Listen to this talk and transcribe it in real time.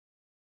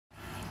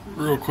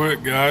Real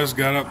quick, guys,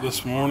 got up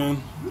this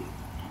morning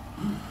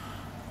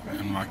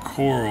and my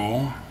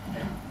coral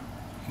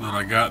that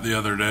I got the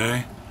other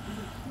day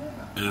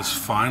is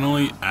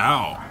finally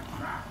out.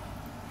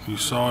 You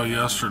saw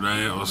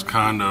yesterday it was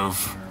kind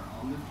of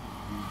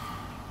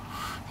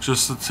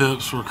just the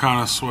tips were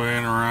kind of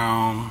swaying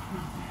around.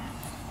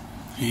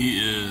 He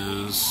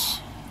is,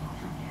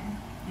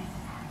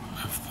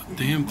 if the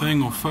damn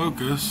thing will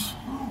focus,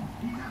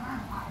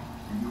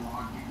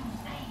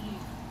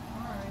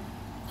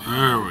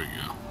 there we go.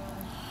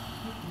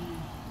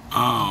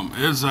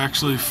 It's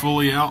actually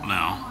fully out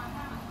now.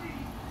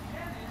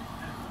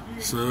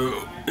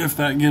 So if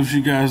that gives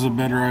you guys a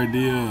better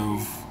idea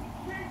of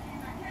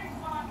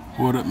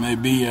what it may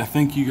be, I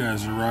think you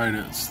guys are right.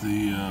 It's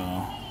the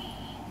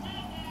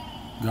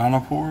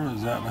gonopore.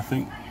 Is that? I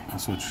think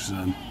that's what you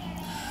said.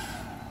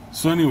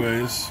 So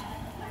anyways,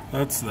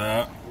 that's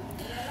that.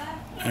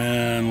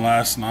 And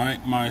last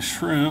night my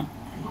shrimp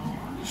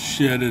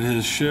shedded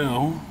his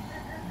shell.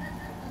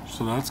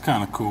 So that's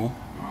kind of cool.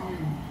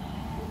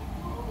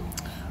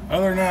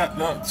 Other than that,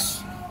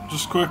 that's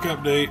just a quick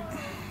update.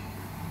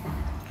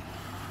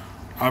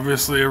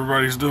 Obviously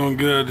everybody's doing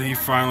good. He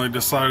finally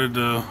decided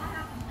to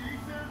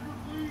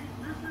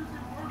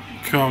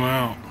come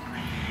out.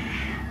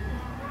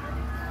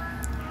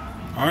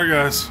 Alright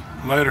guys,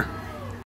 later.